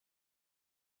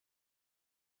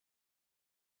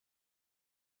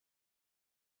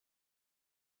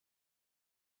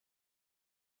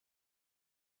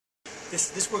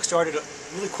This work started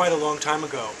really quite a long time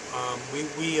ago.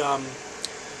 We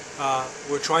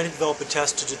were trying to develop a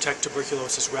test to detect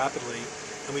tuberculosis rapidly,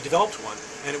 and we developed one,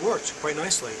 and it worked quite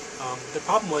nicely. The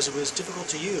problem was it was difficult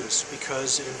to use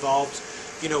because it involved,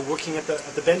 working at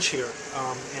the bench here,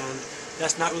 and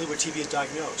that's not really where TB is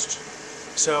diagnosed.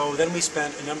 So then we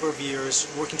spent a number of years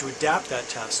working to adapt that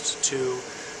test to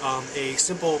a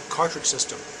simple cartridge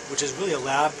system, which is really a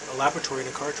laboratory in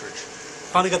a cartridge.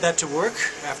 Finally got that to work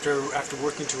after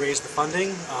working to raise the funding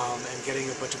and getting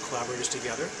a bunch of collaborators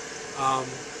together,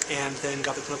 and then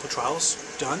got the clinical trials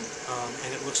done,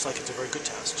 and it looks like it's a very good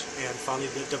test, and finally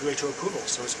the WHO approval,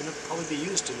 so it's going to probably be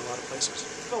used in a lot of places.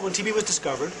 Well, when TB was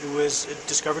discovered, it was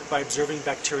discovered by observing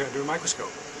bacteria under a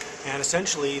microscope, and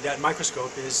essentially that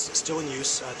microscope is still in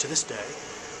use to this day,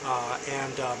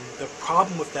 and the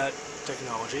problem with that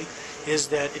technology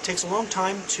is that it takes a long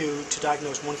time to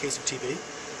diagnose one case of TB.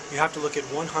 You have to look at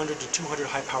 100 to 200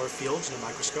 high-power fields in a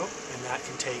microscope, and that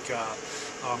can take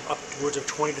upwards of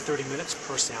 20 to 30 minutes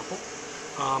per sample.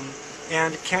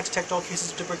 And it can't detect all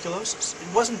cases of tuberculosis.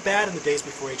 It wasn't bad in the days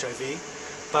before HIV,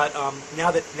 but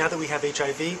now that we have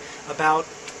HIV, about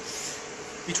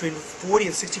between 40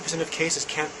 and 60% of cases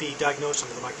can't be diagnosed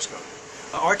under the microscope.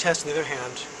 Our test, on the other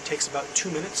hand, takes about 2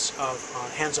 minutes of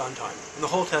hands-on time, and the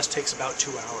whole test takes about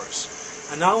 2 hours.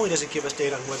 And not only does it give us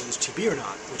data on whether there's TB or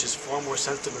not, which is far more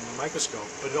sensitive than the microscope,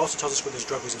 but it also tells us whether there's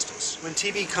drug resistance. When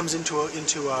TB comes into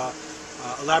a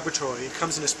laboratory, it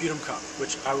comes in a sputum cup,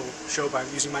 which I will show by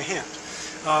using my hand.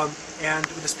 And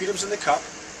when the sputum's in the cup,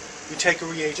 you take a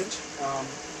reagent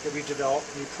that we've developed,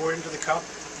 and you pour it into the cup,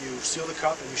 you seal the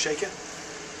cup, and you shake it,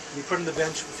 and you put it on the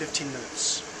bench for 15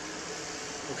 minutes.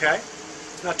 Okay?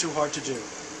 It's not too hard to do.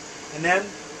 And then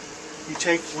you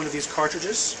take one of these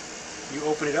cartridges, you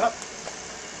open it up,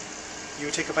 you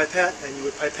would take a pipette, and you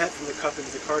would pipette from the cup into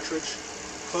the cartridge,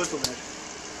 close the lid,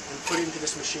 and put it into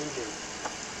this machine here.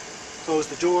 Close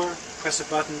the door, press a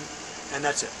button, and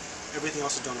that's it. Everything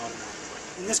else is done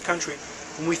automatically. In this country,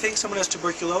 when we think someone has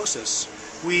tuberculosis,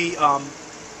 we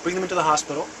bring them into the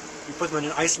hospital, we put them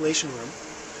in an isolation room,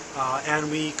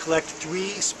 and we collect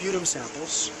 3 sputum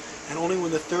samples, and only when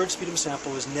the 3rd sputum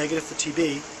sample is negative for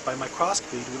TB, by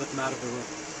microscopy, do we let them out of the room.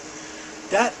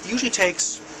 That usually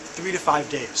takes 3 to 5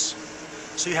 days.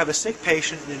 So you have a sick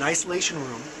patient in an isolation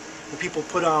room where people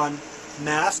put on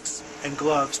masks and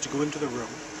gloves to go into the room.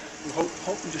 We're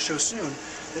hoping to show soon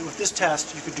that with this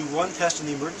test you could do one test in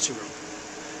the emergency room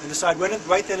and decide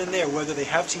right then and there whether they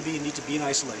have TB and need to be in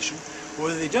isolation, or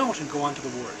whether they don't and go on to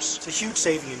the wards. It's a huge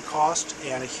saving in cost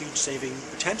and a huge saving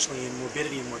potentially in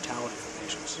morbidity and mortality for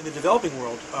patients. In the developing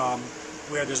world,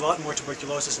 where there's a lot more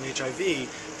tuberculosis and HIV,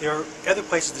 there are other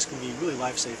places this can be really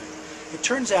life-saving. It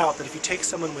turns out that if you take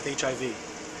someone with HIV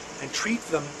and treat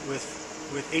them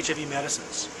with HIV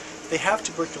medicines, if they have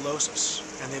tuberculosis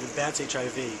and they have advanced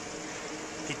HIV,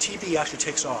 the TB actually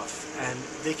takes off and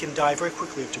they can die very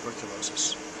quickly of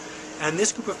tuberculosis. And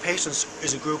this group of patients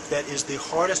is a group that is the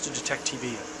hardest to detect TB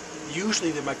in.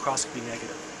 Usually they're microscopy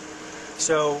negative.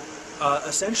 So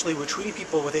essentially we're treating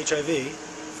people with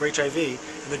for HIV,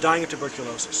 and they're dying of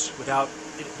tuberculosis without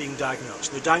it being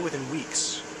diagnosed. They're dying within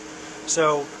weeks.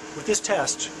 So with this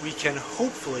test, we can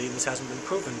hopefully, and this hasn't been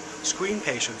proven, screen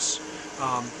patients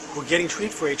who are getting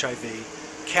treated for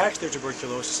HIV, catch their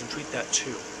tuberculosis and treat that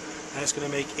too. And it's going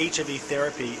to make HIV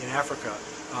therapy in Africa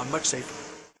much safer.